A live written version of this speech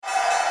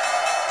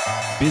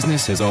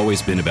Business has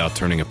always been about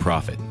turning a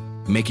profit,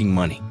 making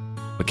money.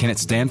 But can it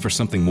stand for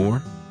something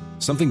more?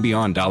 Something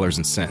beyond dollars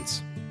and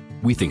cents?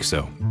 We think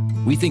so.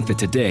 We think that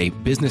today,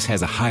 business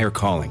has a higher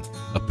calling,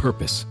 a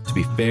purpose to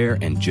be fair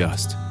and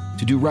just,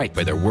 to do right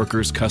by their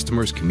workers,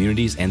 customers,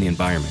 communities, and the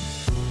environment.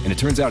 And it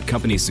turns out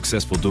companies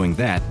successful doing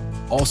that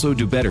also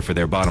do better for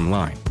their bottom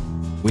line.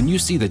 When you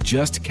see the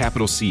Just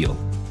Capital seal,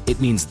 it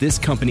means this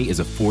company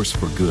is a force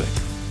for good.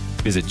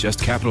 Visit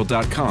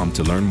justcapital.com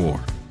to learn more.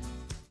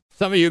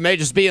 Some of you may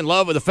just be in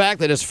love with the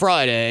fact that it's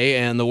Friday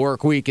and the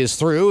work week is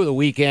through, the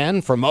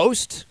weekend for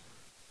most.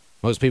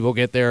 Most people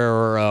get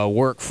their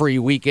work-free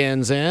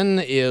weekends in,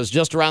 is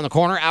just around the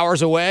corner,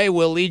 hours away.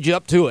 We'll lead you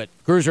up to it.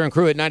 Kruser and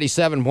Crew at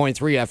 97.3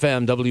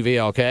 FM,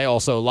 WVLK,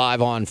 also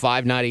live on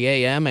 590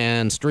 AM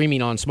and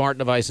streaming on smart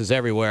devices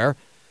everywhere.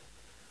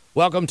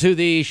 Welcome to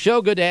the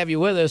show. Good to have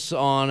you with us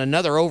on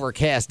another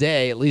overcast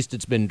day. At least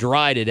it's been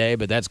dry today,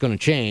 but that's going to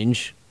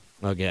change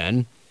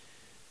again.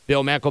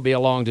 Bill Mack will be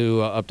along to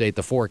update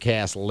the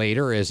forecast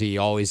later, as he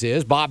always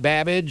is. Bob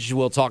Babbage,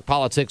 we'll talk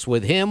politics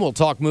with him. We'll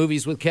talk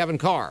movies with Kevin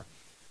Carr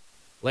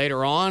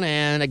later on.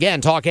 And,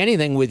 again, talk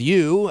anything with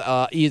you,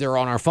 either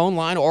on our phone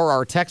line or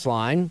our text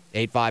line,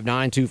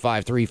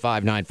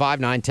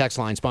 859-253-5959. Text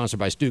line sponsored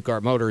by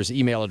Stuttgart Motors.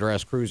 Email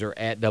address,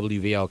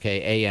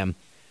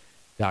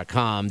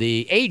 cruiser@WVLKAM.com.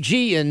 The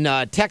AG in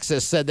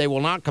Texas said they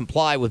will not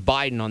comply with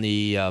Biden on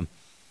the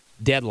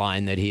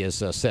deadline that he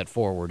has set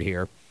forward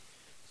here.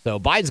 So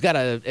Biden's got,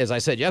 as I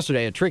said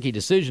yesterday, a tricky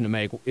decision to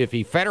make. If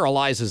he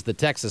federalizes the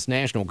Texas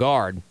National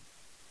Guard,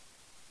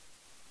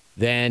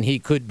 then he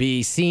could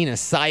be seen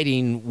as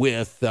siding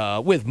with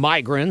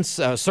migrants,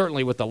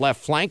 certainly with the left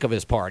flank of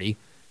his party.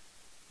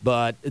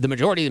 But the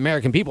majority of the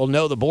American people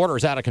know the border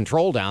is out of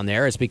control down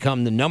there. It's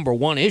become the number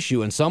one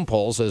issue in some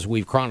polls, as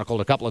we've chronicled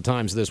a couple of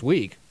times this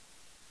week.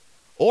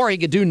 Or he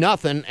could do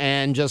nothing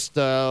and just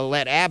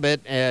let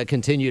Abbott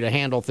continue to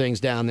handle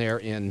things down there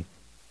in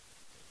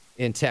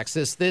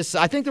Texas.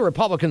 I think the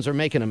Republicans are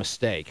making a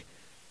mistake.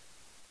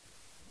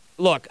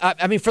 Look,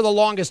 I mean, for the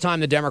longest time,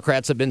 the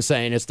Democrats have been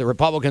saying it's the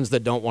Republicans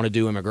that don't want to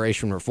do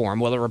immigration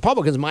reform. Well, the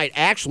Republicans might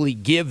actually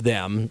give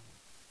them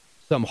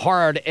some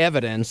hard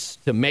evidence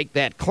to make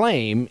that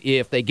claim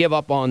if they give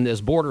up on this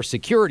border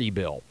security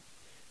bill.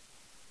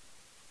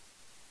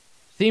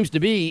 Seems to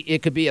be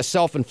it could be a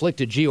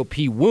self-inflicted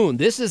GOP wound.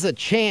 This is a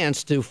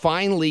chance to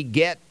finally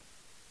get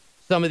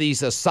some of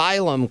these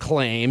asylum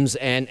claims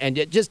and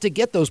just to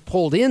get those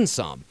pulled in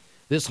some,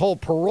 this whole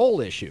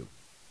parole issue.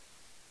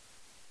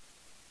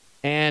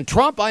 And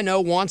Trump, I know,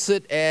 wants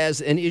it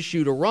as an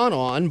issue to run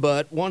on,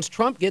 but once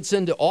Trump gets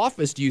into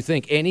office, do you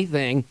think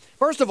anything?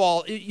 First of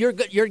all, you're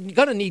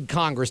going to need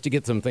Congress to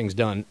get some things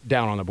done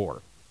down on the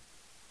border.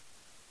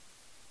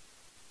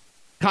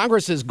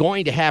 Congress is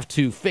going to have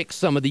to fix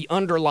some of the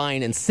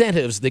underlying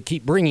incentives that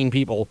keep bringing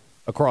people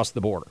across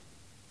the border.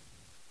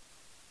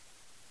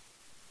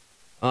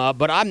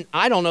 But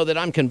I don't know that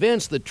I'm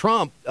convinced that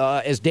Trump,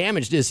 as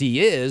damaged as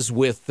he is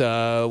with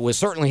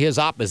certainly his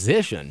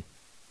opposition,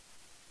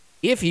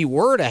 if he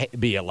were to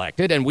be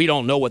elected, and we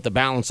don't know what the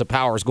balance of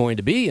power is going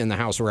to be in the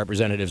House of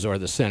Representatives or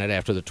the Senate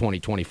after the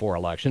 2024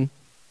 election.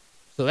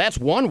 So that's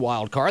one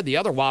wild card. The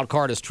other wild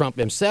card is Trump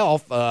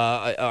himself.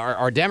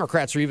 Are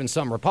Democrats or even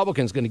some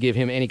Republicans going to give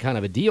him any kind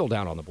of a deal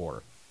down on the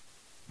border?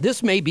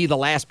 This may be the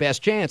last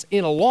best chance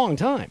in a long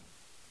time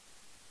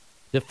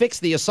to fix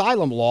the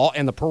asylum law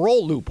and the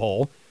parole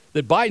loophole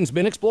that Biden's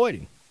been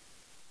exploiting.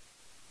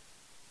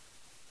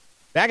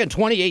 Back in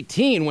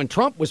 2018, when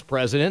Trump was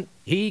president,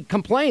 he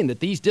complained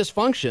that these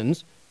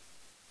dysfunctions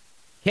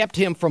kept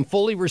him from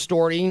fully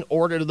restoring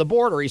order to the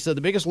border. He said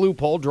the biggest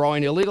loophole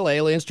drawing illegal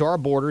aliens to our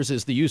borders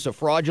is the use of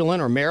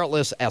fraudulent or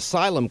meritless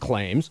asylum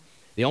claims.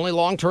 The only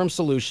long-term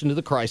solution to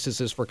the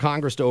crisis is for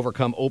Congress to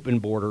overcome open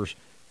borders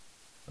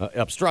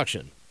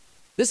obstruction.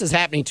 This is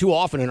happening too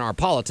often in our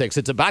politics.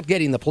 It's about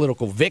getting the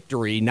political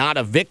victory, not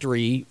a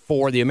victory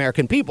for the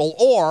American people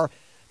or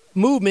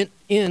movement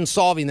in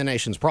solving the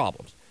nation's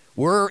problems.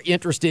 We're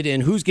interested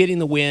in who's getting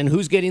the win,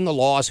 who's getting the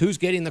loss, who's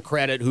getting the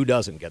credit, who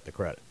doesn't get the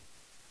credit.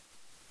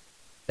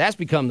 That's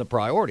become the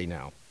priority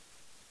now,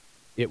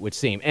 it would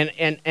seem. And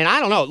I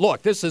don't know.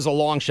 Look, this is a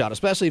long shot,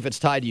 especially if it's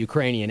tied to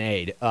Ukrainian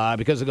aid,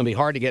 because it's going to be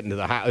hard to get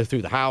into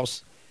through the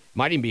House.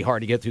 Might even be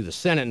hard to get through the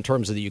Senate in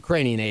terms of the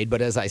Ukrainian aid.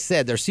 But as I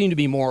said, there seem to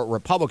be more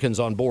Republicans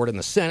on board in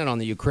the Senate on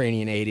the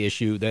Ukrainian aid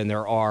issue than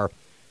there are.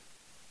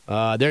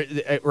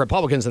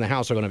 Republicans in the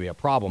House are going to be a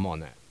problem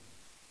on that.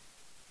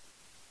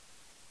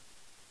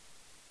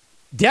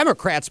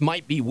 Democrats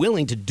might be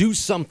willing to do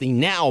something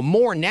now,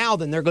 more now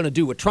than they're going to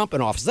do with Trump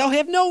in office. They'll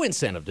have no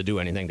incentive to do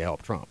anything to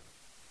help Trump.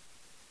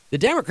 The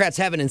Democrats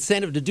have an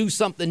incentive to do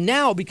something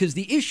now because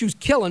the issue's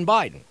killing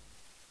Biden.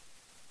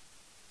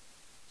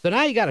 So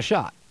now you got a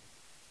shot.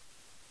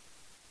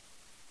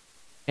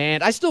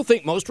 And I still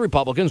think most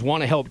Republicans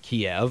want to help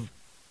Kiev.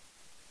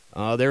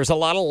 There's a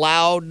lot of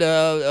loud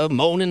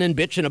moaning and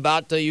bitching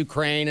about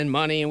Ukraine and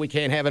money, and we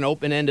can't have an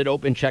open-ended,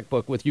 open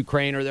checkbook with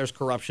Ukraine, or there's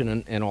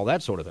corruption and all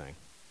that sort of thing.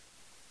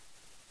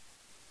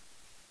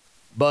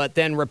 But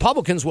then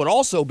Republicans would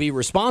also be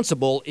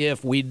responsible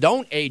if we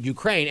don't aid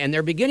Ukraine, and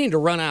they're beginning to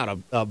run out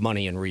of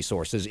money and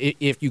resources.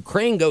 If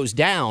Ukraine goes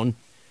down,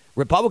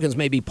 Republicans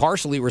may be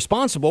partially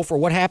responsible for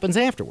what happens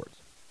afterwards.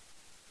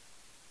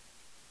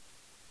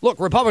 Look,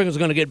 Republicans are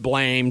going to get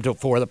blamed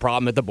for the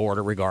problem at the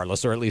border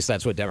regardless, or at least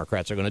that's what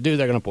Democrats are going to do.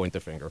 They're going to point the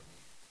finger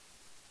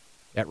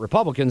at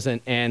Republicans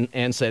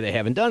and say they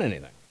haven't done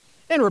anything.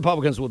 And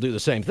Republicans will do the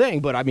same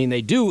thing, but, I mean,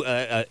 they do,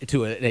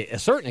 to a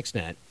certain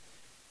extent,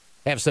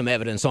 have some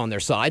evidence on their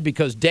side,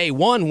 because day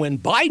one, when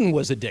Biden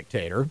was a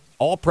dictator,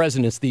 all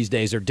presidents these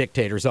days are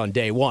dictators on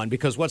day one,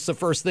 because what's the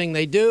first thing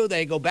they do?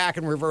 They go back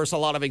and reverse a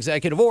lot of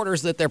executive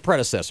orders that their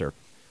predecessor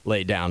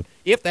laid down,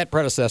 if that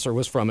predecessor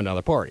was from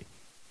another party.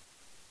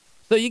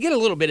 So you get a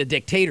little bit of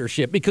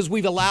dictatorship because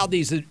we've allowed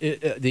these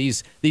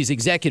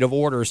executive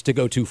orders to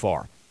go too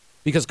far,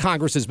 because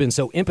Congress has been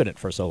so impotent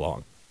for so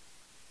long.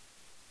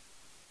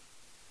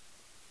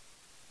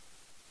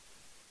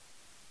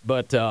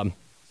 But I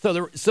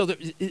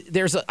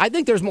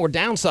think there's more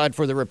downside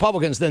for the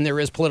Republicans than there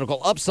is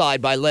political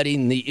upside by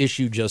letting the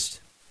issue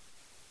just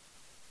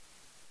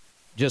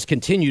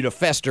continue to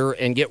fester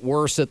and get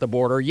worse at the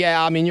border.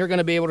 Yeah, I mean, you're going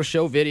to be able to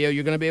show video.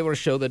 You're going to be able to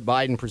show that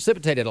Biden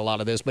precipitated a lot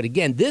of this. But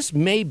again, this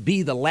may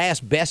be the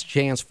last best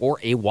chance for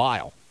a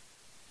while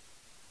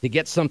to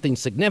get something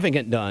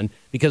significant done,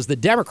 because the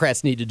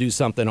Democrats need to do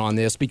something on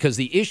this, because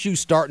the issue's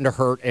starting to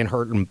hurt and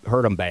hurt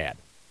them bad.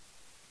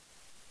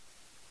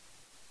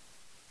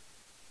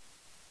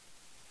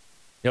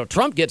 You know,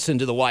 Trump gets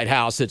into the White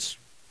House,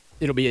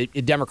 it'll be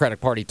a Democratic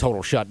Party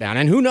total shutdown.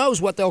 And who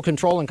knows what they'll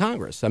control in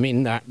Congress. I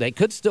mean, they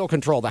could still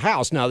control the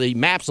House. Now, the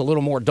map's a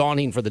little more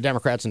daunting for the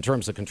Democrats in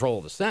terms of control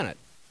of the Senate.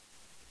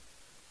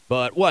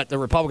 But what, the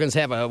Republicans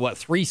have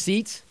 3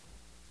 seats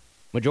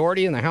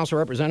majority in the House of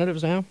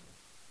Representatives now?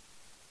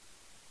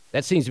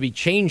 That seems to be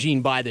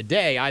changing by the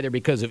day, either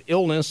because of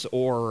illness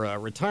or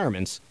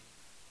retirements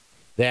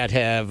that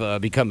have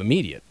become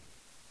immediate,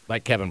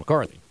 like Kevin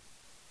McCarthy.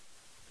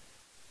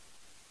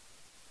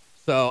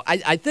 So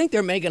I think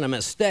they're making a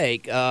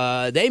mistake.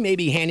 They may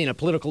be handing a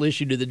political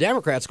issue to the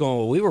Democrats going,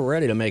 well, we were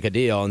ready to make a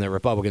deal, and the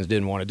Republicans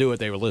didn't want to do it.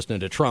 They were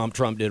listening to Trump.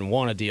 Trump didn't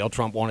want a deal.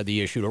 Trump wanted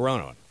the issue to run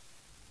on.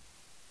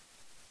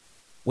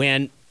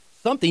 When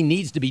something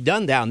needs to be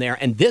done down there,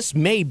 and this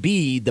may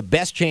be the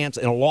best chance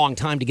in a long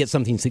time to get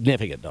something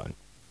significant done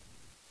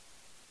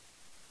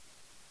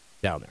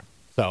down there.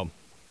 So,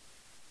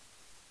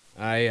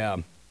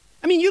 I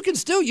mean, you can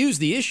still use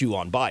the issue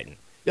on Biden.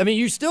 I mean,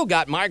 you still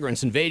got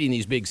migrants invading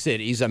these big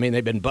cities. I mean,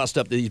 they've been bussed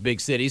up to these big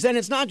cities. And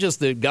it's not just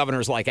the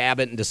governors like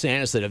Abbott and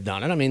DeSantis that have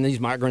done it. I mean, these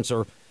migrants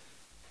are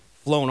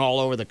flown all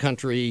over the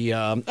country.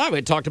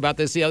 We talked about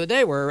this the other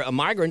day, where a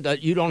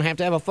migrant, you don't have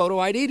to have a photo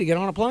ID to get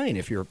on a plane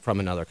if you're from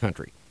another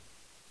country.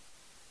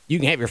 You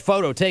can have your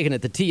photo taken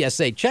at the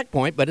TSA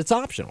checkpoint, but it's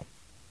optional.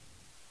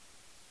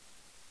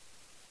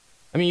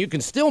 I mean, you can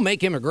still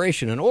make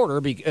immigration an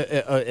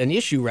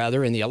issue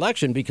in the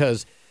election,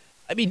 because,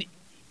 I mean,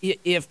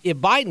 if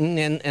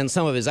Biden and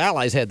some of his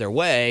allies had their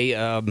way,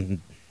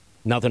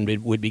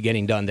 nothing would be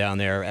getting done down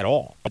there at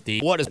all. But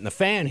what is in the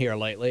fan here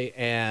lately,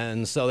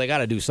 and so they got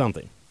to do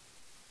something,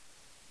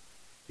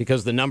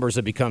 because the numbers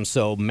have become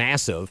so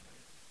massive,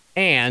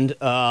 and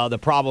the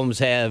problems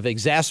have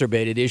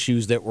exacerbated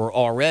issues that were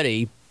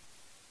already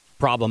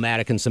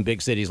problematic in some big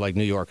cities like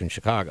New York and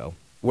Chicago,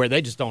 where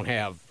they just don't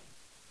have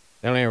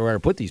where to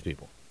put these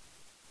people.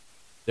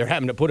 They're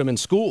having to put them in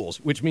schools,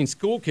 which means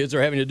school kids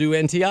are having to do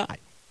NTI.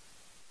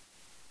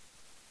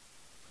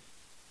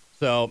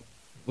 So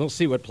we'll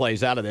see what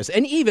plays out of this.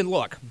 And even,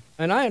 look,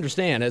 and I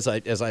understand, as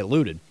I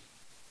alluded,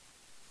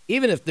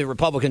 even if the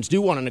Republicans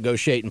do want to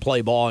negotiate and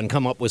play ball and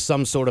come up with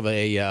some sort of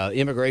a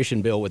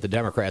immigration bill with the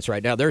Democrats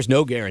right now, there's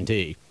no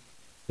guarantee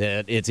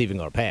that it's even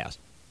going to pass.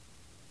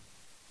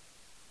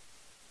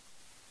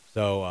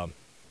 So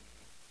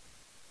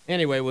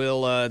anyway,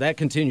 that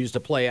continues to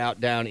play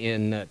out down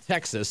in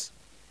Texas.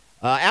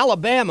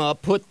 Alabama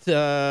put,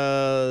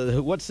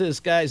 what's this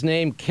guy's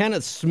name?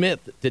 Kenneth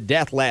Smith to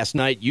death last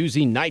night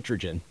using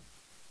nitrogen.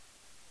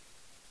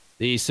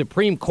 The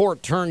Supreme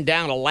Court turned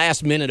down a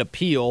last-minute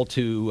appeal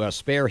to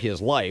spare his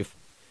life.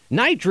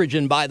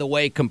 Nitrogen, by the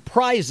way,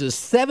 comprises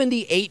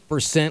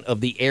 78%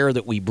 of the air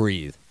that we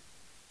breathe.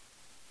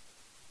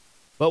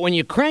 But when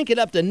you crank it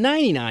up to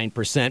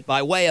 99%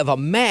 by way of a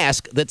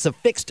mask that's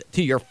affixed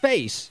to your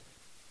face,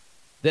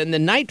 then the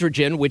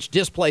nitrogen, which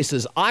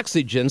displaces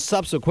oxygen,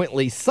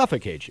 subsequently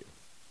suffocates you.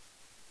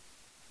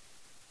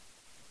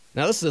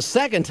 Now, this is the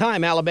second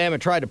time Alabama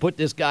tried to put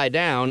this guy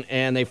down,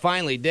 and they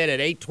finally did it.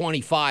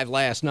 8:25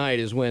 last night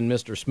is when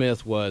Mr.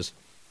 Smith was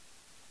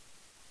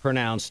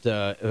pronounced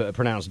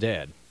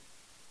dead.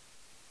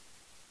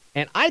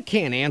 And I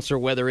can't answer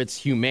whether it's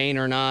humane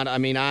or not. I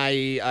mean,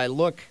 I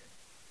look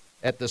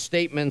at the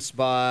statements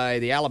by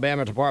the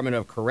Alabama Department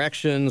of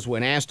Corrections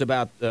when asked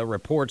about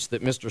reports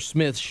that Mr.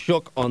 Smith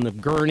shook on the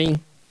gurney.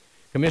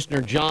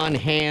 Commissioner John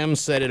Hamm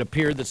said it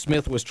appeared that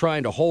Smith was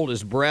trying to hold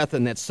his breath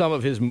and that some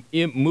of his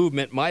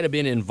movement might have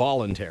been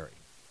involuntary.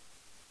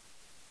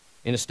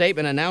 In a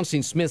statement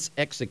announcing Smith's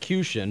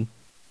execution,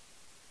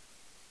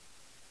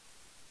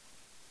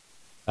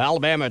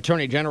 Alabama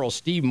Attorney General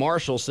Steve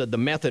Marshall said the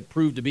method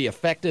proved to be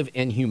effective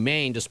and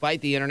humane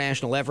despite the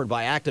international effort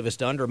by activists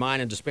to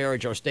undermine and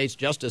disparage our state's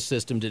justice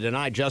system to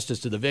deny justice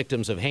to the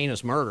victims of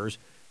heinous murders.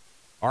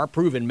 Our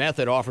proven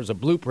method offers a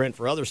blueprint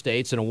for other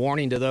states and a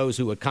warning to those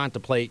who would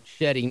contemplate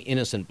shedding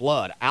innocent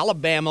blood.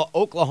 Alabama,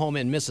 Oklahoma,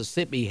 and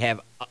Mississippi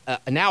have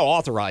now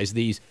authorized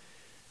these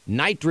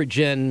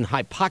nitrogen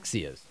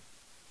hypoxias,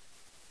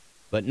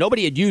 but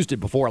nobody had used it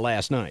before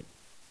last night.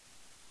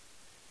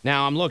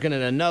 Now, I'm looking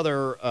at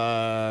another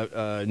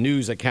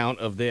news account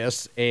of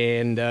this,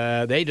 and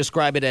they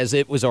describe it as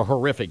it was a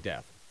horrific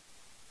death.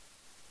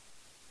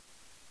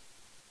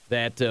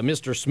 That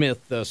Mr. Smith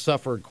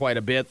suffered quite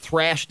a bit,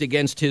 thrashed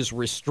against his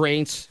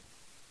restraints.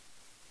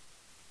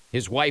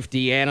 His wife,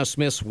 Deanna,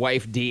 Smith's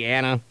wife,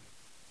 Deanna,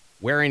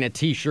 wearing a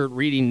T-shirt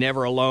reading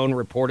Never Alone,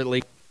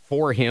 reportedly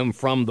for him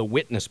from the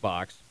witness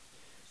box.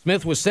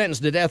 Smith was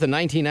sentenced to death in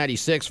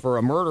 1996 for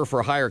a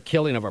murder-for-hire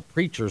killing of a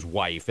preacher's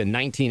wife. In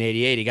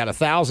 1988, he got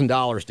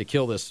 $1,000 to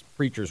kill this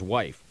preacher's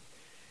wife.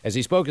 As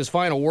he spoke his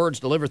final words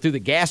delivered through the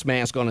gas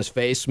mask on his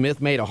face,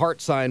 Smith made a heart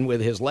sign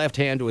with his left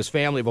hand to his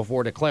family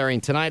before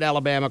declaring, "Tonight,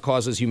 Alabama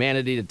causes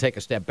humanity to take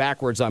a step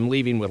backwards. I'm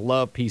leaving with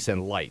love, peace,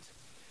 and light."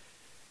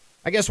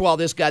 I guess while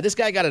this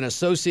guy got an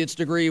associate's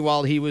degree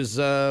while he was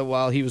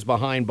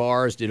behind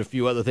bars, did a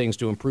few other things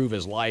to improve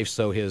his life.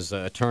 So his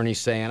attorney's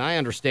saying, "I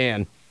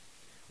understand.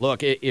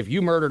 Look, if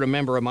you murdered a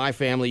member of my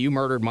family, you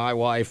murdered my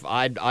wife,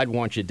 I'd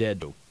want you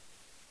dead too."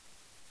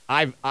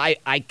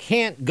 I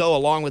can't go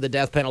along with the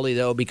death penalty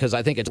though because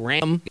I think it's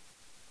random.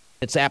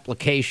 Its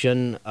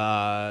application,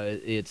 I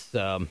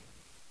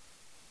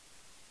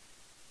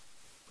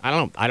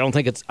don't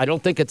think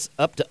it's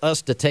up to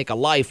us to take a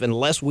life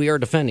unless we are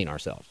defending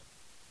ourselves.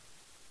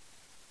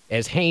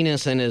 As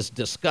heinous and as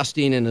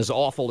disgusting and as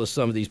awful as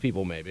some of these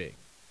people may be.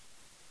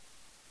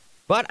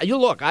 But you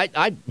look,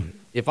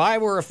 if I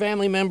were a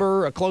family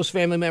member, a close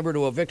family member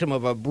to a victim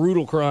of a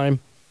brutal crime,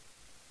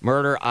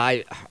 murder,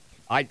 I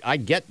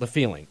get the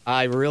feeling.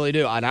 I really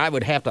do. And I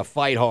would have to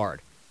fight hard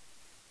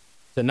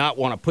to not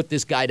want to put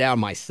this guy down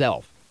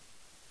myself.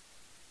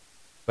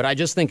 But I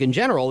just think in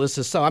general, this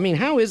is so. I mean,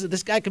 how is it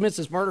this guy commits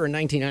this murder in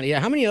 1998?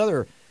 How many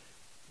other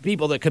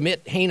people that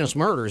commit heinous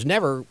murders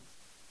never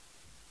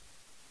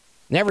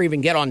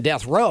even get on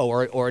death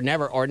row or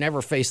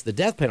never face the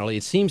death penalty?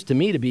 It seems to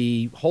me to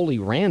be wholly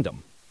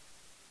random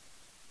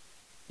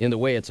in the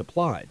way it's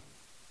applied.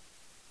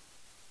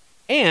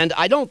 And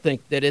I don't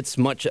think that it's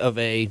much of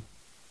a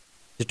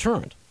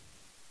deterrent,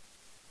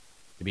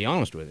 to be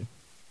honest with you.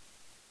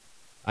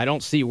 I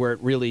don't see where it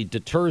really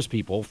deters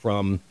people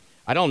from.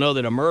 I don't know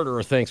that a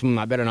murderer thinks,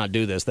 I better not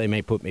do this. They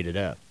may put me to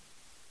death.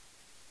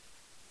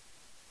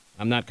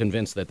 I'm not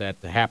convinced that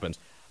happens.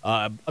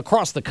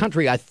 Across the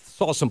country, I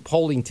saw some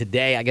polling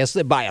today. I guess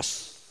that by a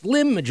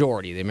slim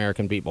majority, the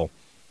American people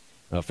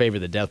favor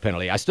the death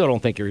penalty. I still don't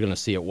think you're going to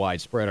see it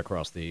widespread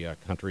across the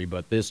country,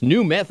 but this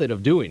new method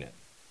of doing it.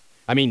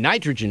 I mean,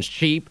 nitrogen's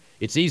cheap.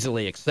 It's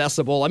easily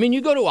accessible. I mean,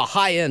 you go to a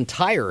high-end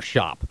tire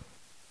shop,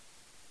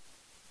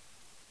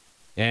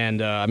 and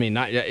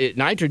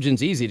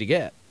nitrogen's easy to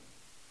get.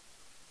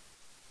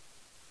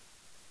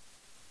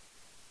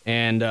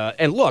 And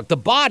look, the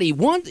body,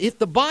 if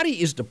the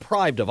body is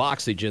deprived of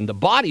oxygen, the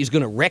body's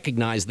going to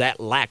recognize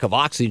that lack of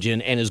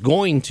oxygen and is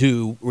going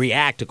to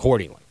react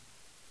accordingly.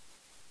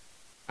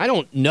 I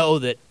don't know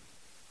that.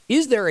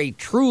 Is there a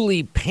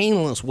truly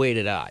painless way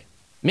to die?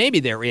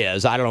 Maybe there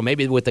is. I don't know.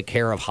 Maybe with the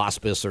care of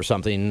hospice or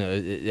something.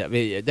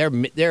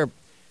 There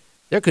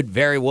could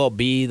very well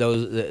be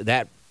those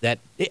that.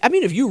 I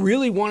mean, if you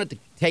really wanted to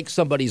take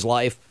somebody's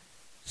life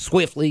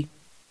swiftly,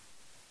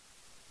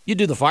 you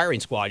do the firing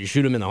squad. You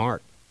shoot them in the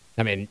heart.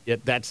 I mean,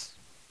 that's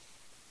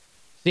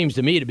seems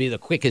to me to be the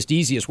quickest,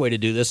 easiest way to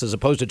do this, as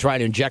opposed to trying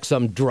to inject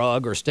some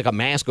drug or stick a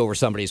mask over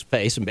somebody's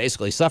face and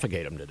basically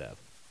suffocate them to death.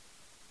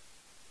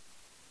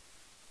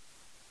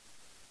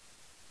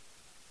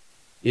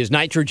 Is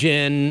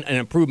nitrogen an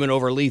improvement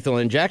over lethal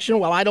injection?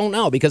 Well, I don't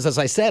know, because as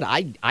I said,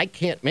 I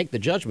can't make the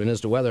judgment as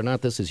to whether or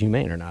not this is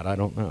humane or not. I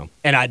don't know.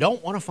 And I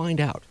don't want to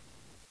find out.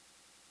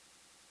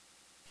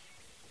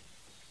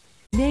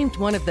 Named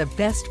one of the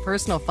best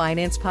personal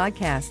finance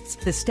podcasts,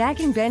 The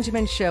Stacking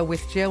Benjamin Show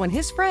with Joe and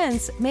his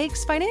friends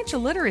makes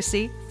financial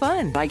literacy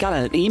fun. I got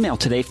an email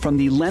today from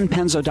the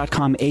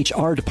lenpenzo.com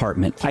HR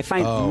department. I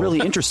find it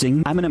really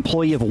interesting. I'm an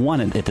employee of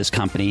one at this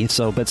company,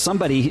 but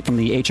somebody from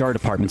the HR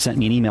department sent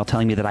me an email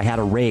telling me that I had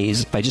a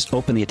raise. If I just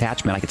opened the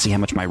attachment, I could see how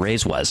much my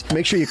raise was.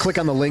 Make sure you click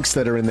on the links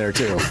that are in there,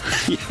 too.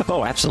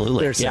 Oh,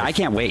 absolutely. Yeah, I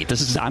can't wait.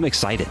 I'm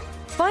excited.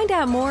 Find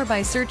out more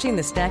by searching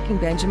the Stacking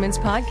Benjamins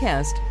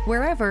podcast,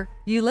 wherever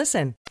you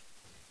listen.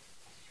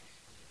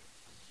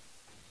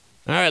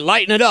 All right,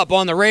 lighten it up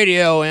on the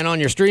radio and on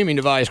your streaming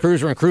device.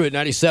 Kruser and Crew at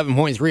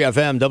 97.3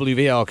 FM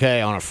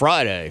WVLK on a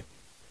Friday.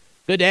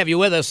 Good to have you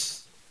with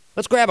us.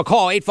 Let's grab a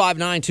call,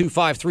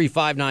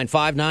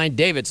 859-253-5959.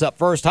 David's up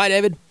first. Hi,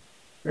 David.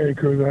 Hey,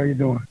 Kruser, how you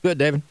doing? Good,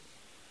 David.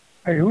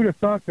 Hey, who'd have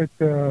thought that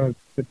the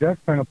death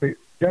penalty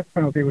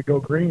would go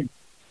green?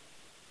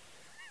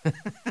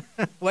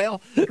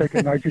 Well,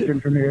 taking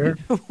nitrogen from the air.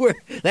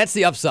 that's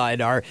the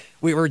upside.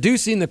 We're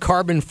reducing the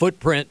carbon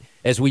footprint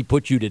as we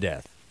put you to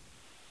death.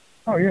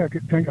 Oh, yeah.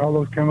 Think all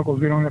those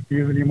chemicals we don't have to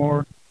use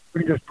anymore.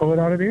 We can just pull it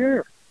out of the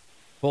air.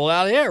 Pull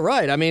out of the air,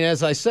 right. I mean,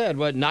 as I said,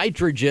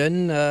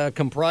 nitrogen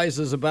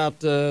comprises about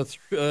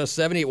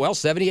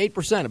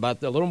 78%,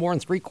 about a little more than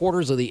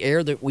 3/4 of the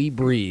air that we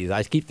breathe.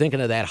 I keep thinking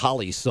of that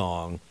Hollies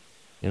song,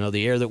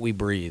 the air that we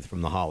breathe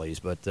from the Hollies.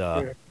 But,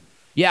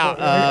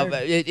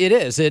 it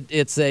is.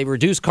 It's a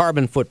reduced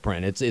carbon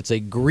footprint. It's a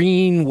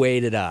green way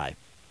to die.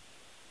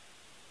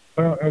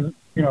 Well,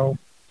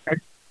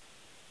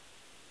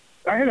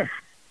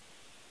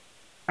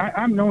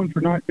 I'm known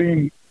for not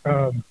being,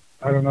 I'll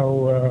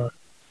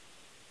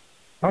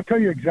tell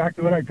you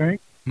exactly what I think.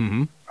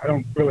 Mm-hmm. I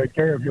don't really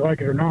care if you like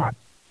it or not.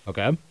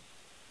 Okay.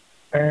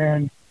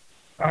 And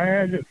I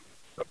had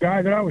a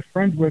guy that I was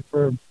friends with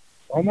for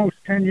almost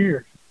 10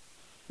 years.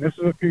 This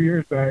was a few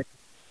years back.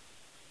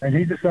 And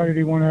he decided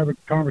he wanted to have a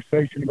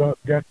conversation about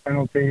death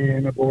penalty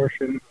and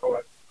abortion and all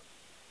that.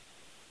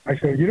 I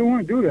said, you don't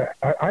want to do that.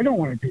 I don't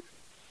want to do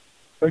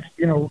that.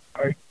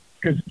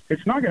 Because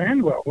it's not going to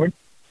end well. When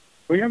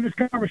we have this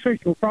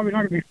conversation, we're probably not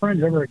going to be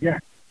friends ever again.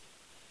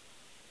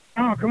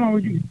 Oh, come on,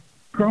 we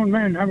grown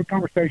men have a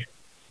conversation.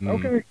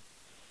 Okay.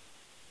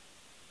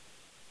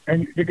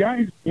 And the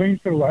guy leans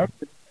to the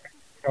left.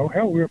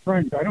 Hell, we're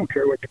friends. I don't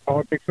care what your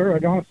politics are. I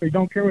honestly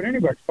don't care what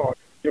anybody's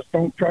politics. Just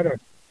don't try to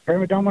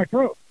ram it down my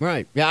throat.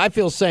 Right. Yeah, I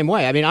feel the same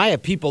way. I mean, I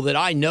have people that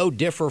I know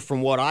differ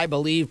from what I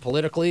believe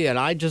politically, and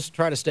I just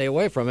try to stay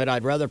away from it.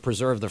 I'd rather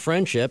preserve the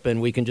friendship,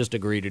 and we can just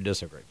agree to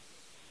disagree.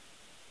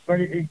 But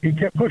he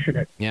kept pushing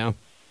it. Yeah.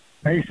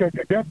 And he said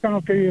the death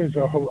penalty is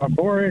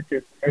abhorrent,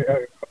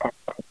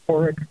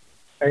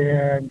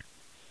 and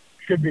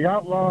should be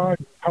outlawed.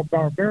 How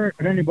barbaric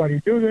would anybody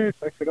do this?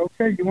 I said,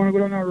 okay, you want to go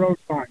down that road,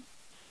 fine.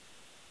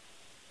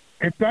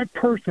 If that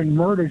person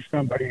murdered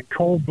somebody in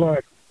cold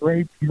blood,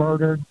 raped,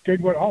 murdered,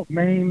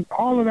 maimed,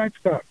 all of that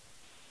stuff,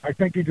 I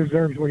think he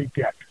deserves what he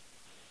gets.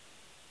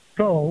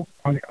 So,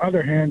 on the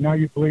other hand, now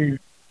you believe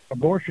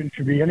abortion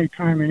should be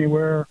anytime,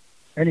 anywhere,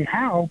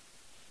 anyhow.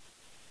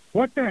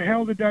 What the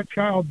hell did that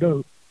child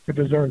do to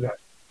deserve that?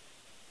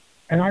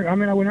 And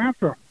I went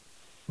after him.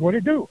 What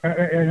did he do?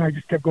 And I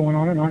just kept going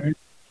on and on. And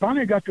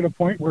finally, I got to the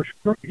point where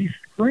he's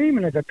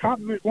screaming at the top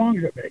of his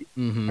lungs at me.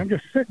 Mm-hmm. I'm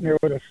just sitting there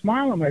with a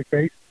smile on my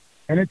face,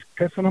 and it's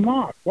pissing him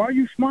off. Why are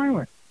you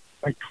smiling?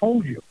 I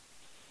told you.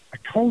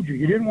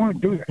 You didn't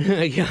want to do that.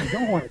 You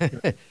don't want to do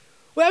it.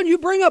 Well, you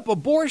bring up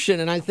abortion,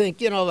 and I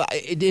think,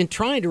 in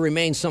trying to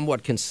remain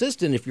somewhat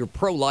consistent, if you're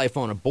pro-life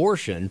on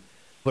abortion,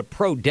 but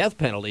pro-death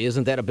penalty,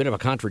 isn't that a bit of a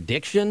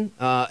contradiction?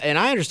 And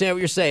I understand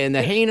what you're saying.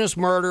 The heinous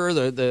murder,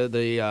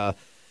 the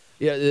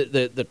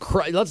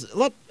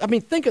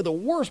think of the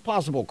worst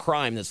possible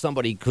crime that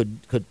somebody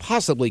could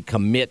possibly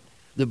commit,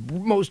 the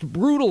most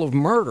brutal of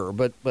murder.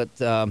 But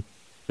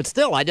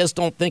still, I just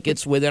don't think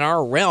it's within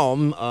our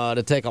realm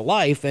to take a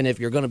life. And if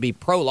you're going to be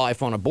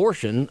pro-life on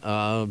abortion,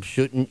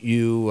 shouldn't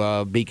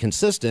you be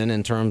consistent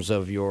in terms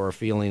of your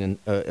feeling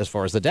as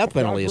far as the death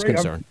penalty is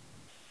concerned?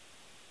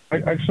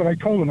 I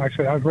told him, I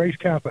said, I was raised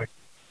Catholic.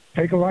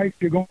 Take a life,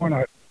 you're going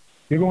to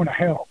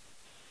hell.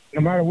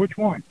 No matter which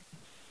one,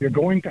 you're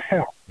going to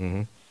hell.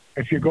 Mm-hmm.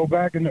 If you go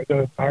back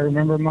I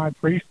remember my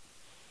priest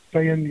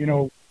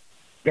saying,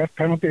 death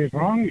penalty is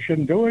wrong, you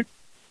shouldn't do it.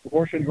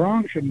 Abortion's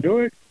wrong, you shouldn't do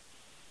it.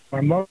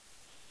 My mother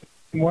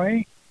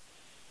way.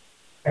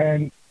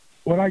 And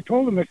what I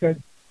told him, I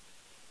said,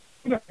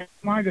 who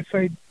am I to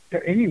say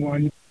to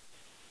anyone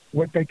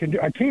what they can do?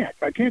 I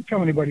can't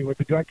tell anybody what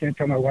to do. I can't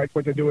tell my wife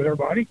what to do with her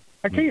body.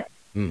 I can't.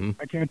 Mm-hmm.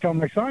 I can't tell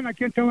my son. I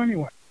can't tell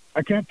anyone.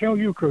 I can't tell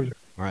you, Kruser.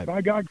 Right.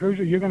 By God,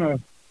 Kruser, you're gonna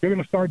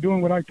start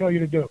doing what I tell you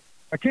to do.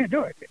 I can't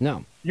do it.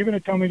 No. You're gonna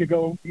tell me to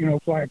go,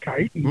 fly a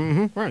kite. And,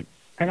 mm-hmm. Right.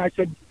 And I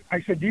said,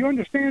 do you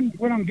understand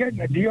what I'm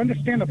getting at? Do you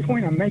understand the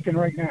point I'm making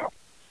right now?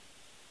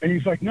 And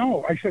he's like,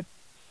 no. I said,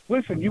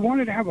 listen, you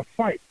wanted to have a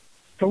fight.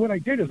 So what I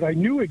did is I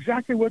knew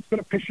exactly what's going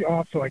to piss you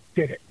off, so I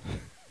did it.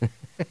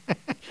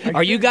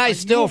 Are you guys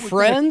still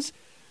friends?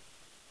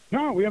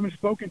 No, we haven't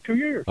spoken in 2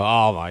 years.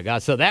 Oh, my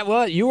God. So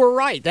you were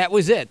right. That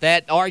was it.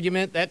 That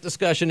argument, that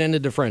discussion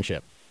ended the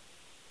friendship.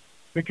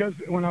 Because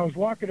when I was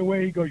walking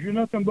away, he goes, you're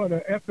nothing but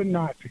an effing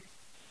Nazi.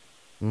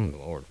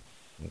 Lord.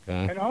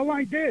 Okay. And all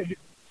I did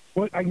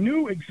was I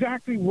knew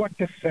exactly what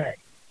to say.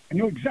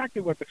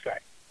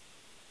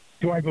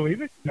 Do I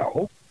believe it?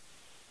 No.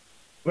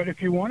 But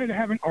if you wanted to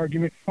have an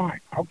argument, fine.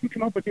 I can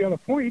come up with the other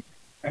point,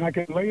 and I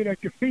can lay it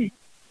at your feet,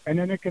 and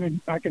then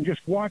I can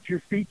just watch your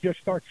feet just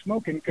start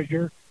smoking because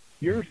you're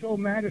so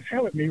mad as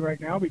hell at me right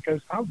now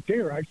because how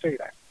dare I say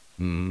that?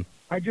 Mm-hmm.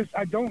 I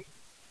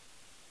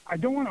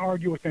don't want to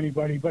argue with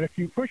anybody, but if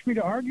you push me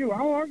to argue,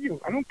 I'll argue.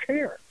 I don't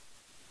care.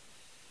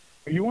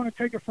 If you want to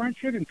take a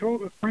friendship and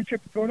throw it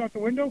out the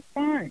window,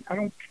 fine. I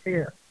don't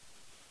care.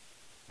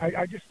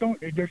 I just don't.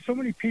 There's so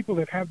many people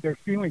that have their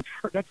feelings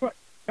hurt. That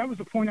was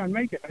the point I'm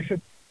making. I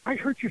said, I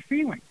hurt your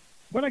feelings.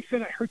 What I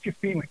said, I hurt your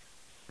feelings.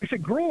 I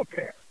said, grow a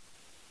pair.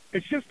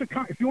 It's just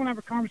if you want to have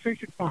a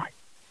conversation, fine.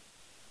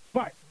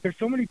 But there's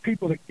so many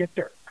people that get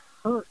their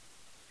hurt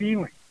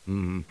feelings.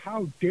 Mm-hmm.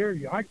 How dare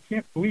you? I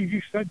can't believe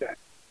you said that.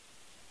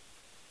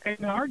 And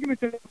the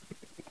argument that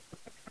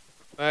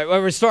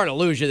Well, we're starting to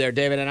lose you there,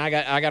 David, and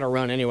I got to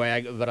run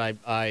anyway. But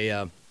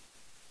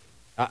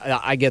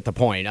I get the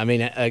point. I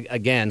mean,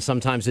 again,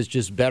 sometimes it's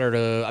just better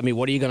to. I mean,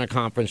 what are you going to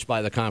accomplish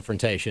by the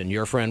confrontation?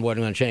 Your friend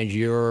wasn't going to change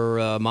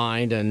your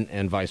mind,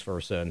 and vice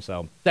versa. And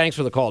so, thanks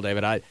for the call,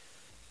 David.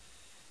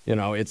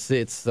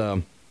 It's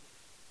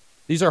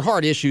these are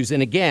hard issues,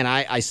 and again,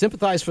 I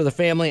sympathize for the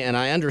family, and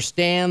I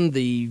understand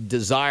the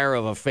desire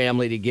of a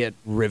family to get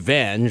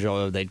revenge,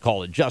 or they'd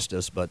call it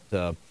justice. But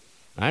I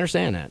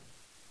understand that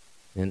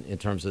in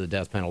terms of the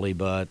death penalty,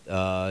 but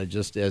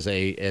just as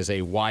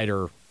a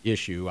wider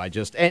issue,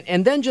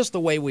 and then just the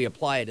way we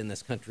apply it in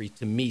this country,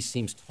 to me,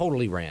 seems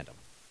totally random.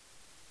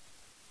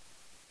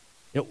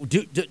 You know,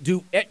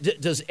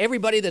 does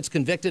everybody that's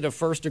convicted of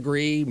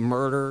first-degree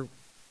murder,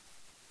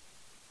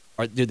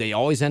 or do they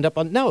always end up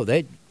on? No,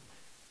 the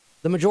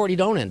majority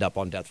don't end up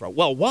on death row.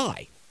 Well,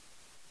 why?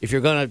 If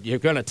you're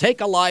gonna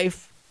take a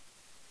life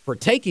for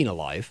taking a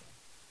life,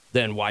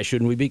 then why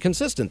shouldn't we be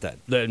consistent then?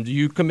 Then do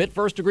you commit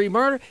first-degree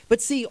murder?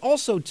 But see,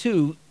 also,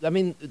 too, I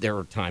mean, there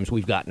are times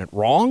we've gotten it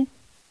wrong.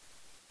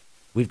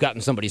 We've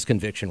gotten somebody's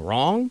conviction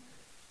wrong.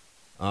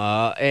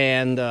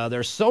 And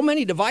there's so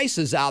many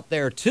devices out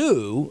there,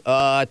 too,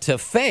 to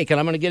fake, and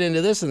I'm going to get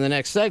into this in the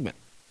next segment,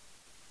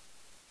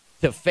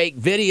 to fake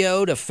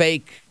video, to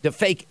fake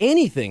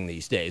anything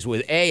these days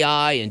with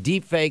AI and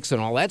deep fakes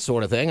and all that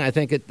sort of thing. I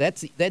think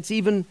that's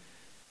even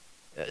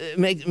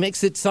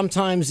makes it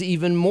sometimes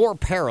even more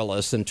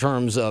perilous in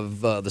terms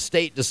of the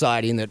state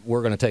deciding that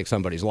we're going to take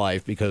somebody's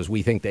life because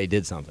we think they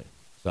did something.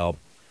 So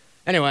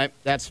anyway,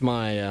 that's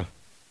my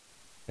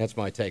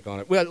take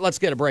on it. Well, let's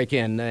get a break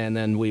in, and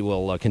then we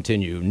will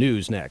continue.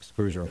 News next.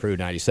 Kruser Crew,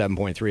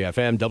 97.3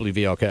 FM,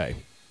 WVLK.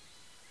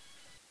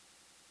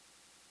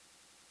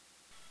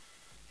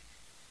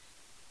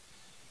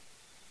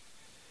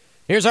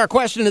 Here's our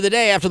question of the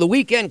day. After the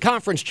weekend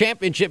conference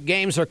championship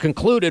games are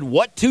concluded,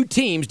 what two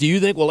teams do you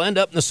think will end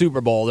up in the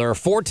Super Bowl? There are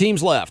 4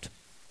 teams left.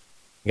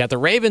 You got the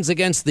Ravens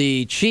against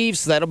the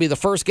Chiefs. That'll be the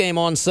first game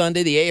on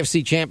Sunday. The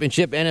AFC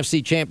Championship,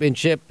 NFC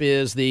Championship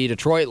is the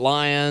Detroit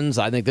Lions.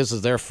 I think this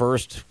is their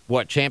first,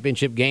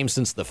 championship game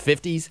since the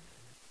 50s.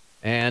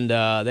 And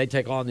they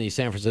take on the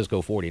San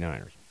Francisco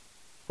 49ers.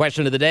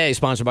 Question of the day,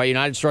 sponsored by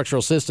United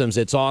Structural Systems.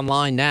 It's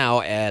online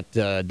now at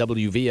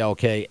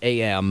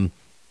WVLKAM.com.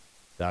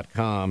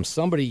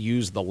 Somebody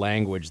used the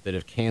language that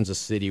if Kansas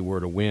City were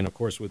to win, of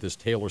course, with this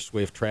Taylor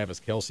Swift, Travis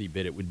Kelce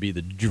bit, it would be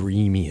the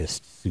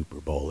dreamiest Super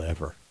Bowl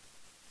ever.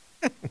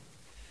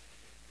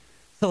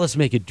 So let's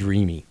make it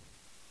dreamy.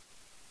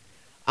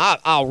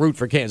 I'll root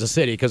for Kansas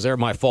City because they're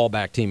my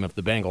fallback team if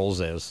the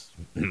Bengals, as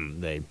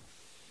they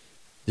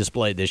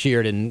displayed this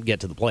year, didn't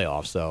get to the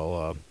playoffs.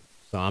 So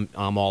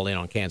I'm all in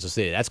on Kansas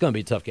City. That's going to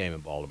be a tough game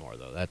in Baltimore,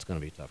 though. That's going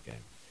to be a tough game.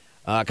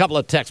 A couple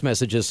of text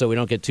messages so we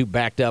don't get too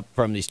backed up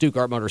from the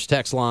Stuttgart Motors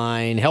text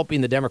line.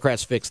 Helping the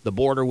Democrats fix the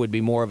border would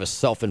be more of a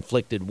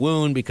self-inflicted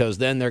wound because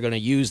then they're going to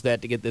use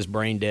that to get this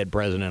brain-dead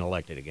president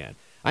elected again.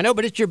 I know,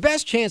 but it's your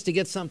best chance to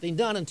get something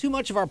done, and too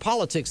much of our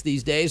politics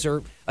these days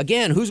are,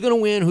 again, who's going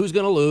to win, who's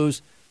going to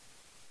lose,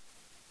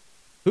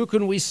 who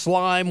can we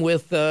slime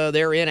with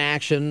their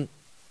inaction,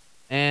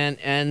 and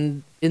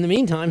in the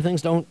meantime,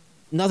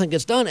 nothing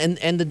gets done,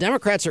 and the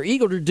Democrats are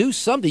eager to do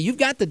something. You've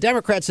got the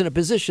Democrats in a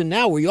position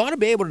now where you ought to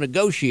be able to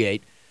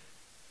negotiate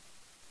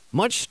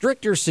much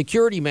stricter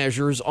security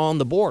measures on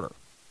the border.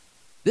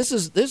 This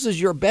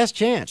is your best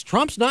chance.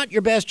 Trump's not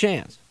your best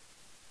chance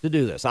to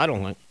do this, I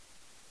don't think.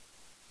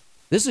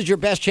 This is your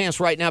best chance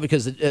right now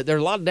because there are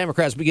a lot of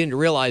Democrats beginning to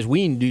realize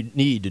we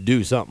need to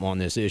do something on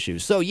this issue.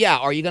 So, yeah,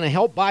 are you going to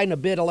help Biden a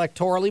bit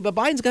electorally? But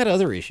Biden's got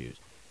other issues.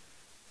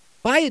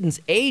 Biden's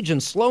age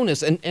and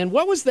slowness. And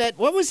what was that?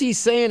 What was he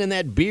saying in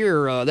that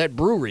that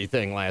brewery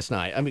thing last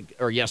night?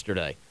 Or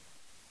yesterday?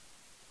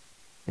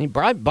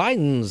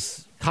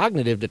 Biden's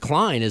cognitive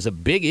decline is a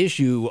big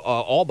issue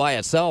all by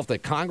itself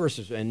that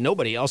Congress and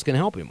nobody else can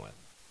help him with.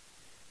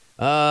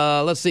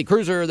 Let's see.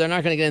 Kruser, they're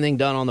not going to get anything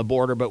done on the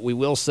border, but we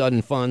will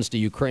send funds to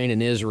Ukraine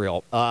and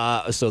Israel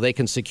so they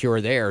can secure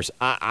theirs.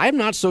 I'm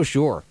not so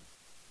sure.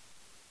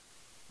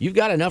 You've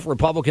got enough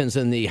Republicans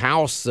in the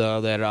House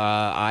that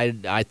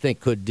I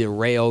think could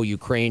derail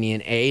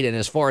Ukrainian aid. And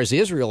as far as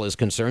Israel is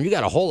concerned, you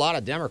got a whole lot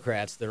of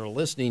Democrats that are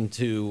listening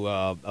to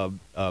a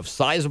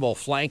sizable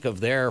flank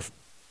of their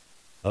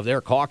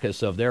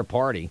caucus, of their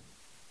party.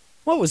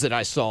 What was it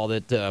I saw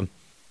that...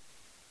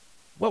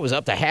 What was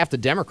up to half the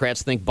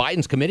Democrats think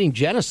Biden's committing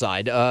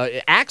genocide?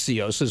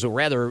 Axios is a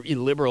rather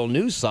illiberal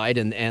news site,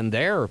 and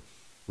they're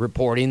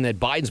reporting that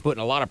Biden's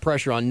putting a lot of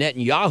pressure on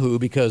Netanyahu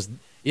because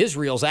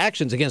Israel's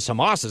actions against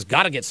Hamas has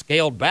got to get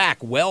scaled back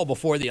well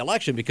before the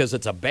election because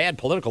it's a bad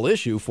political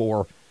issue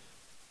for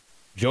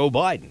Joe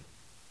Biden.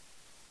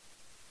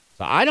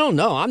 So I don't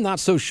know. I'm not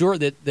so sure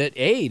that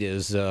aid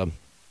is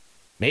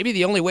maybe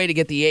the only way to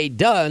get the aid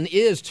done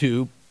is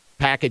to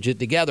package it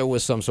together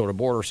with some sort of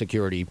border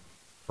security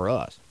for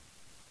us.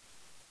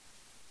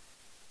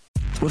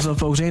 What's up,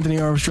 folks?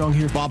 Anthony Armstrong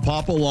here. Bob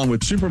Papa, along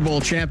with Super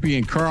Bowl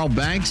champion Carl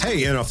Banks.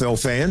 Hey,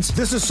 NFL fans.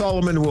 This is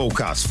Solomon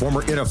Wilcox,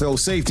 former NFL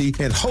safety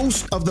and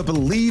host of the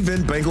Believe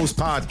in Bengals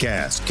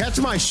podcast. Catch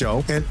my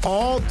show and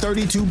all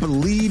 32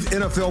 Believe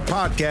NFL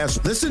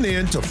podcasts. Listen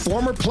in to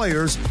former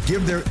players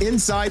give their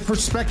inside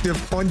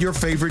perspective on your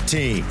favorite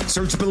team.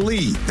 Search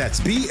Believe,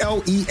 that's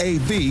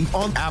BLEAV,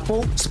 on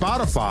Apple,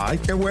 Spotify,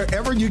 and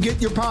wherever you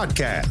get your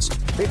podcast.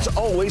 It's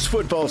always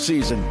football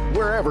season,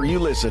 wherever you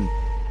listen.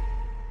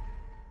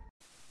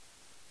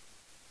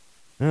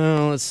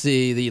 Let's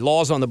see. The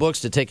laws on the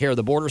books to take care of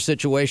the border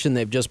situation,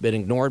 they've just been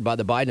ignored by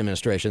the Biden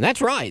administration.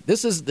 That's right.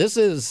 This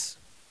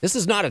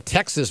is not a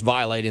Texas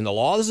violating the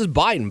law. This is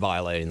Biden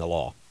violating the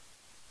law,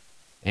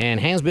 and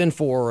has been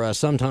for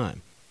some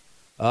time.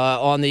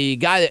 On the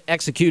guy that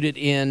executed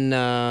in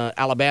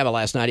Alabama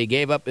last night, he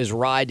gave up his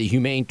right to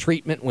humane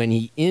treatment when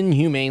he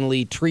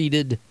inhumanely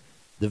treated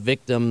the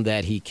victim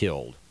that he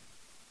killed.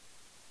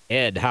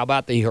 Ed, how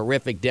about the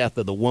horrific death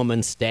of the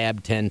woman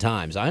stabbed 10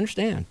 times? I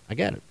understand. I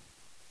get it.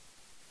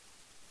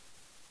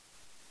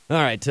 All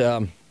right,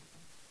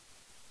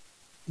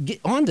 get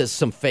on to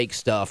some fake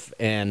stuff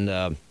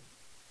and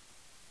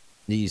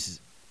these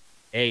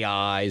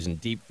AIs and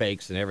deep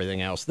fakes and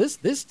everything else.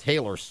 This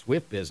Taylor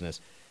Swift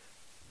business,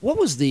 what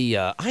was the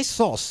I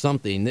saw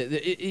something.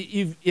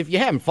 If you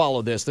haven't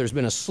followed this, there's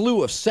been a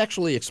slew of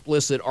sexually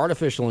explicit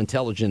artificial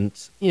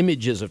intelligence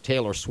images of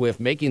Taylor Swift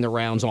making the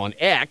rounds on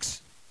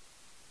X,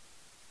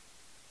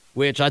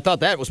 which I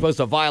thought that was supposed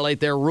to violate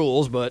their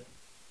rules, but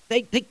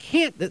they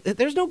can't.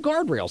 There's no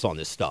guardrails on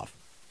this stuff.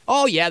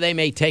 Oh, yeah, they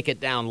may take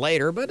it down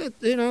later, but,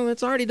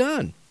 it's already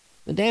done.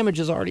 The damage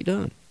is already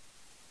done.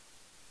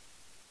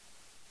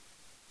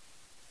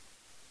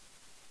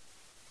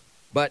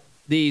 But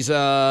these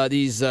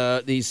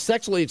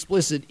sexually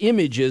explicit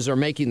images are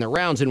making the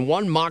rounds. In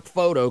one mock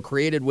photo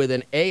created with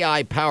an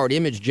AI-powered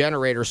image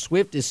generator,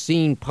 Swift is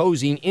seen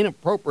posing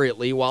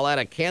inappropriately while at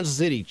a Kansas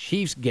City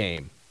Chiefs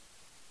game.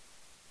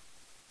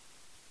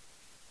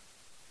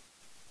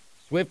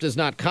 Swift has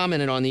not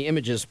commented on the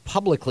images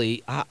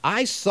publicly.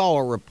 I saw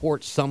a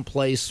report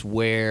someplace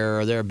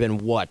where there have been,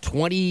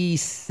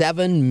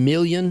 27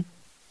 million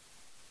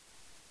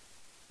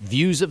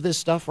views of this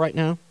stuff right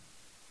now?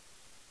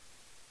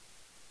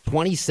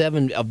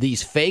 27 of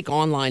these fake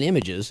online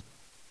images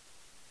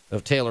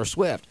of Taylor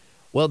Swift.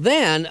 Well,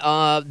 then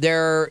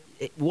there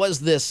was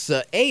this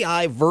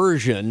AI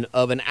version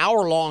of an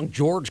hour-long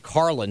George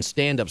Carlin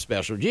stand-up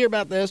special. Did you hear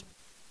about this?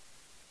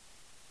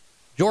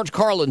 George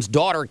Carlin's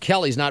daughter,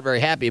 Kelly's not very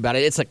happy about it.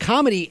 It's a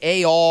comedy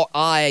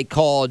AI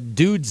called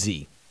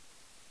Dudesy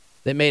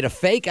that made a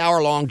fake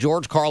hour-long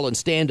George Carlin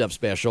stand-up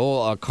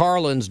special.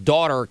 Carlin's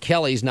daughter,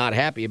 Kelly's not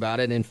happy about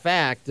it. In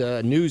fact,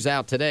 news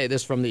out today,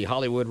 this from the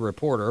Hollywood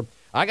Reporter.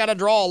 I got to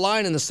draw a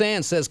line in the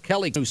sand, says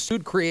Kelly, who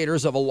sued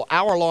creators of an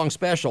hour-long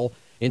special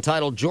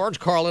entitled George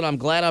Carlin, I'm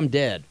Glad I'm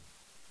Dead.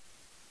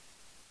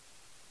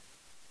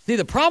 See,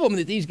 the problem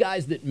that these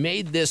guys that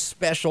made this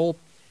special,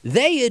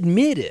 they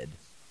admitted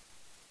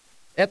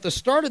at the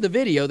start of the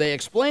video, they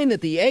explained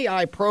that the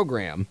AI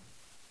program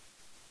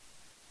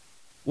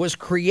was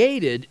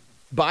created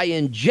by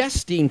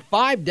ingesting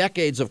 5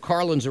 decades of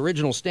Carlin's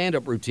original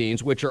stand-up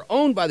routines, which are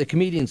owned by the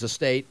comedian's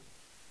estate.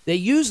 They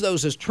use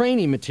those as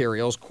training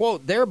materials,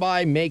 quote,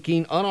 thereby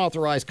making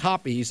unauthorized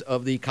copies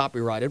of the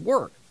copyrighted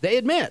work. They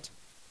admit.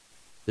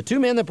 The two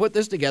men that put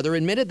this together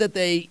admitted that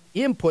they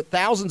input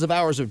thousands of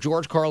hours of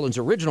George Carlin's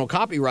original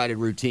copyrighted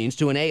routines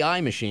to an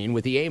AI machine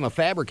with the aim of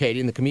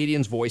fabricating the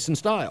comedian's voice and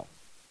style.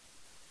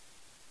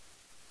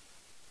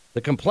 The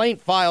complaint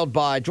filed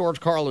by George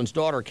Carlin's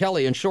daughter,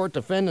 Kelly, in short,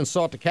 defendants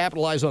sought to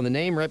capitalize on the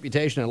name,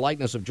 reputation, and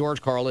likeness of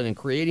George Carlin in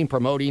creating,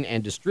 promoting,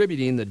 and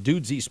distributing the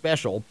Dudesy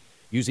special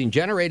using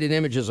generated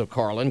images of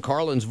Carlin,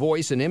 Carlin's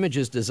voice, and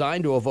images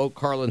designed to evoke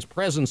Carlin's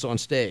presence on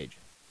stage.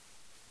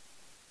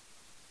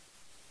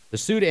 The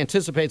suit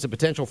anticipates a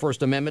potential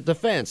First Amendment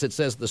defense. It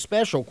says the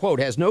special, quote,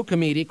 has no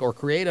comedic or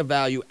creative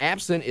value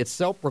absent its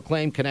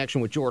self-proclaimed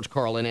connection with George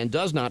Carlin and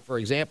does not, for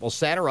example,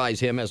 satirize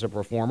him as a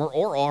performer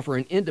or offer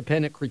an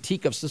independent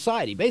critique of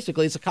society.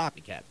 Basically, it's a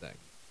copycat thing,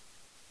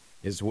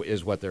 is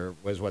what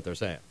they're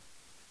saying.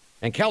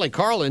 And Kelly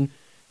Carlin,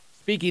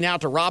 speaking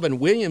out to Robin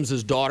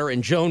Williams' daughter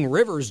and Joan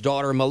Rivers'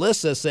 daughter,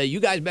 Melissa, say,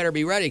 you guys better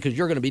be ready because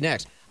you're going to be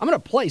next. I'm going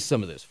to play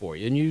some of this for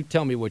you, and you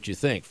tell me what you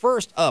think.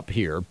 First up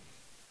here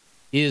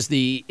is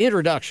the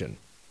introduction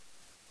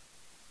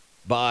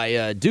by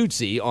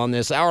Dudesy on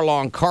this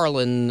hour-long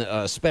Carlin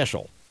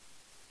special.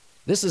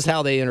 This is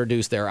how they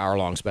introduced their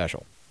hour-long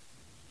special.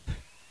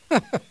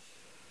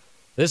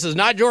 This is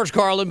not George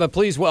Carlin, but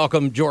please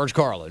welcome George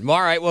Carlin. All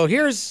right, well,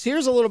 here's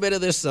a little bit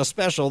of this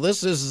special.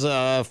 This is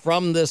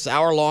from this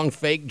hour-long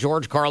fake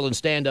George Carlin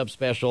stand-up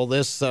special.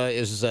 This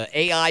is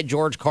AI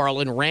George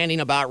Carlin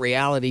ranting about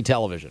reality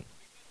television.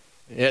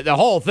 The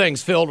whole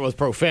thing's filled with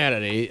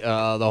profanity,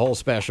 the whole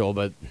special,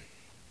 but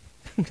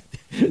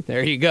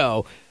there you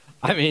go.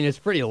 I mean, it's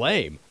pretty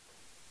lame.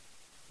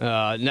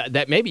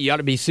 That maybe you ought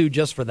to be sued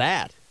just for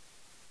that.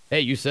 Hey,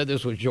 you said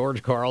this was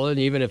George Carlin,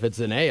 even if it's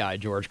an AI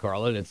George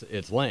Carlin,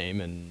 it's lame,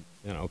 and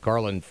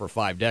Carlin for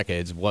 5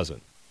 decades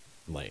wasn't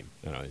lame.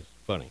 He's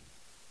funny.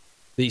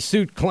 The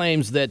suit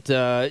claims that,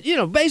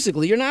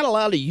 basically you're not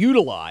allowed to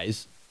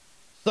utilize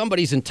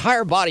somebody's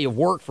entire body of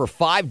work for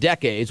 5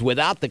 decades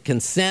without the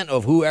consent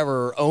of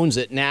whoever owns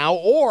it now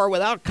or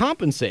without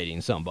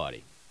compensating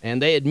somebody.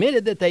 And they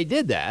admitted that they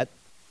did that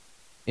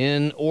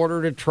in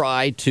order to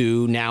try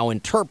to now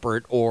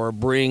interpret or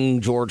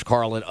bring George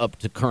Carlin up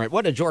to current.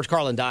 What did George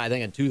Carlin die, I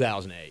think, in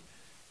 2008?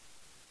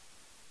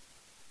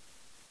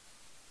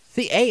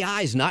 See,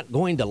 AI is not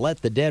going to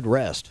let the dead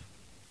rest.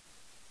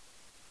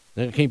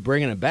 They're going to keep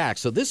bringing it back.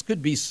 So this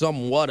could be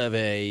somewhat of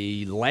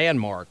a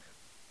landmark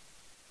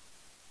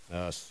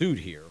suit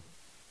here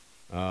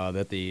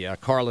that the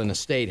Carlin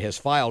estate has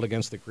filed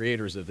against the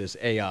creators of this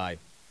AI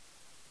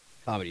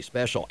comedy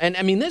special. And,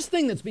 this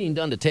thing that's being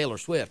done to Taylor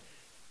Swift,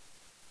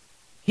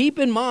 keep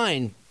in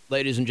mind,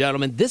 ladies and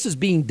gentlemen, this is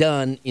being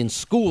done in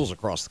schools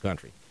across the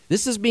country.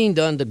 This is being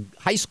done to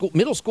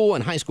middle school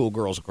and high school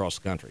girls across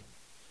the country,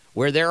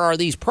 where there are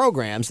these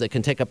programs that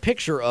can take a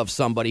picture of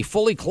somebody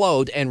fully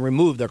clothed and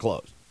remove their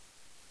clothes.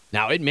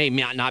 Now, it may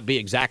not be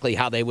exactly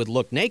how they would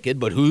look naked,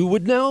 but who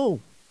would know?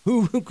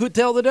 Who could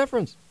tell the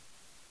difference?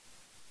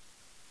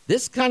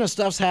 This kind of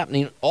stuff's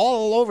happening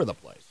all over the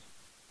place.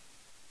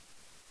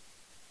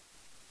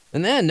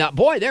 And then,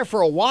 there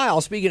for a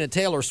while, speaking of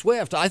Taylor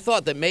Swift, I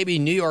thought that maybe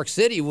New York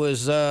City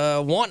was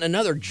wanting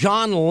another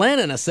John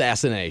Lennon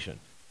assassination.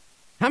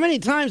 How many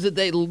times did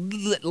they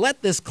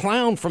let this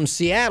clown from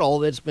Seattle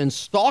that's been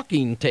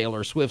stalking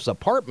Taylor Swift's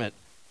apartment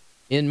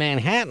in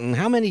Manhattan,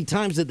 how many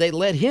times did they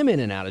let him in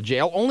and out of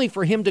jail, only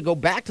for him to go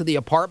back to the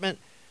apartment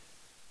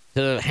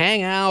to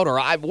hang out or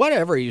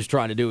whatever he was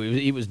trying to do?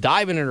 He was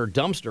diving in her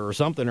dumpster or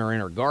something, or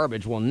in her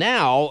garbage. Well,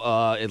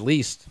 now, at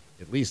least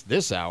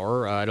this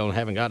hour,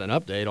 haven't got an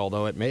update,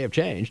 although it may have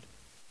changed.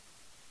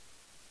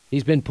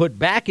 He's been put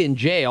back in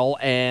jail,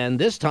 and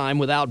this time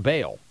without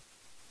bail.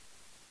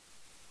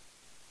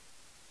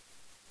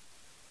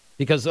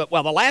 Because, the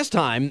last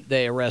time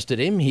they arrested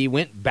him, he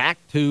went back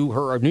to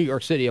her New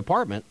York City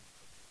apartment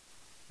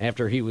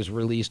after he was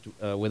released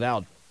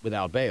without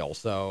bail.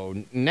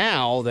 So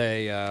now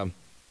the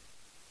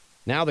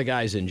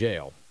guy's in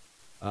jail.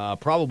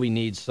 Probably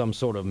needs some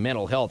sort of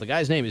mental health. The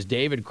guy's name is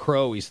David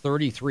Crow. He's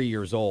 33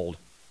 years old.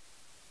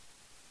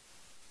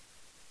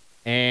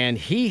 And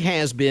he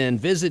has been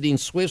visiting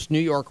Swift's New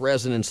York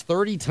residence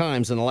 30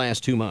 times in the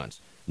last 2 months.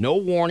 No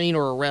warning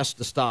or arrest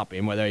to stop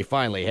him, whether they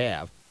finally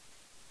have.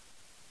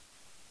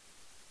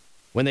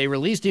 When they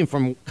released him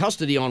from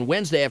custody on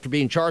Wednesday after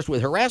being charged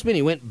with harassment,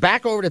 he went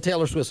back over to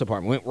Taylor Swift's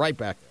apartment, went right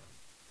back there.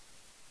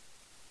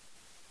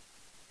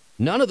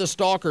 None of the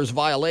stalker's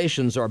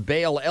violations are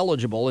bail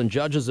eligible, and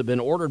judges have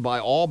been ordered by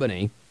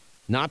Albany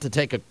not to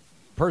take a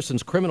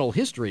person's criminal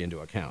history into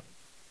account.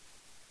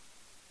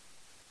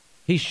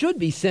 He should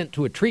be sent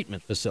to a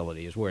treatment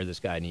facility is where this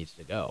guy needs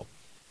to go.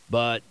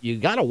 But you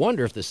got to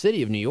wonder if the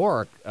city of New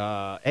York,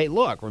 hey,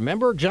 look,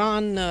 remember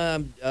John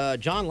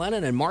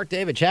Lennon and Mark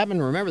David Chapman?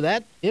 Remember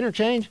that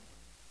interchange?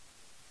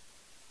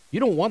 You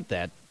don't want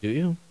that, do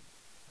you?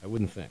 I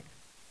wouldn't think.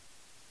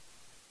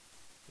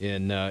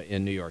 In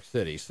New York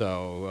City,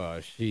 so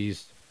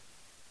he's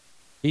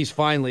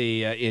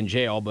finally in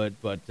jail, but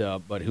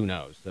who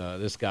knows?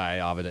 This guy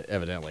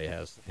evidently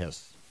has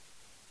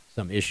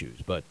some issues,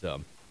 but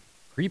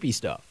creepy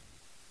stuff.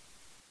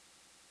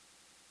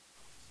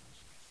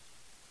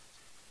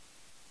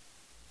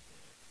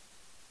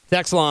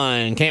 Text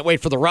line, can't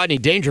wait for the Rodney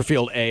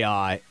Dangerfield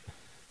AI.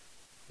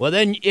 Well,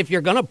 then, if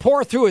you're going to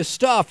pour through his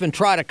stuff and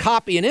try to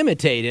copy and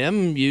imitate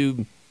him,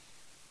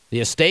 the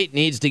estate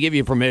needs to give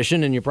you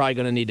permission, and you're probably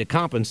going to need to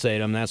compensate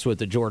them. That's what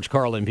the George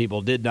Carlin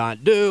people did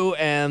not do,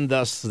 and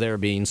thus they're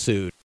being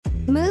sued.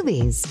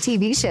 Movies,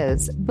 TV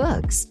shows,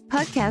 books,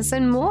 podcasts,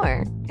 and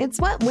more. It's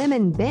What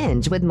Women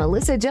Binge with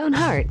Melissa Joan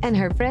Hart and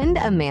her friend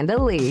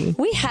Amanda Lee.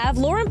 We have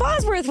Lauren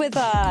Bosworth with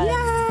us.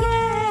 Yay!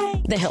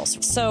 The Hills.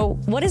 So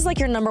what is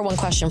your number one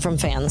question from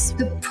fans?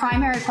 The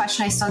primary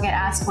question I still get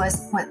asked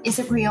was, "What is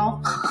it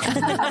real?"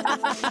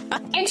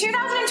 In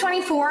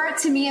 2024,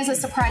 to me, is a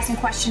surprising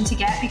question to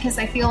get because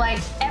I feel like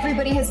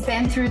everybody has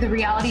been through the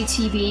reality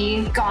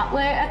TV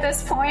gauntlet at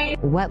this point.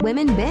 What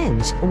Women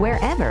Binge,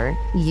 wherever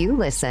you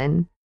listen.